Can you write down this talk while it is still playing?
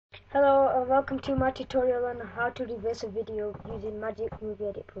Hello and welcome to my tutorial on how to reverse a video using Magix Movie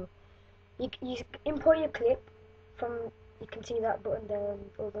Edit Pro. You import your clip from, you can see that button there in the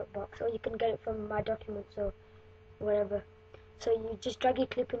folder box, or you can get it from my documents or wherever. So you just drag your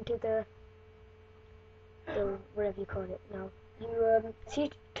clip into the whatever you call it now.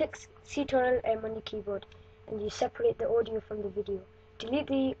 You click Ctrl M on your keyboard and you separate the audio from the video. Delete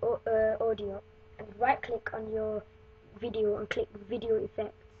the audio and right click on your video and click video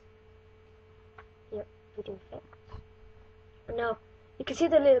effects. Yep, video effects. And now you can see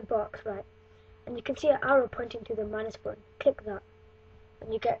the little box, right? And you can see an arrow pointing to the minus button. Click that,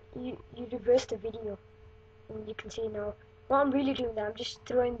 and you reverse the video. And you can see now what I'm really doing there. I'm just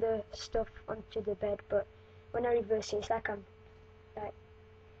throwing the stuff onto the bed, but when I reverse it, it's like I'm like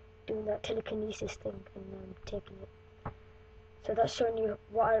doing that telekinesis thing, and I'm taking it. So that's showing you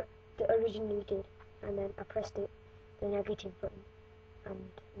what I originally did, and then I pressed the negative button, and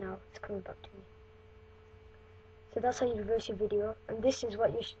now it's coming back to me. So that's how you reverse your video, and this is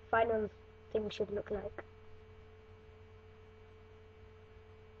what your final thing should look like.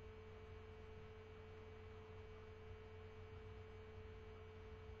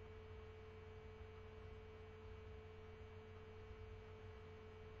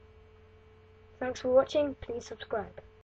 Thanks for watching, please subscribe.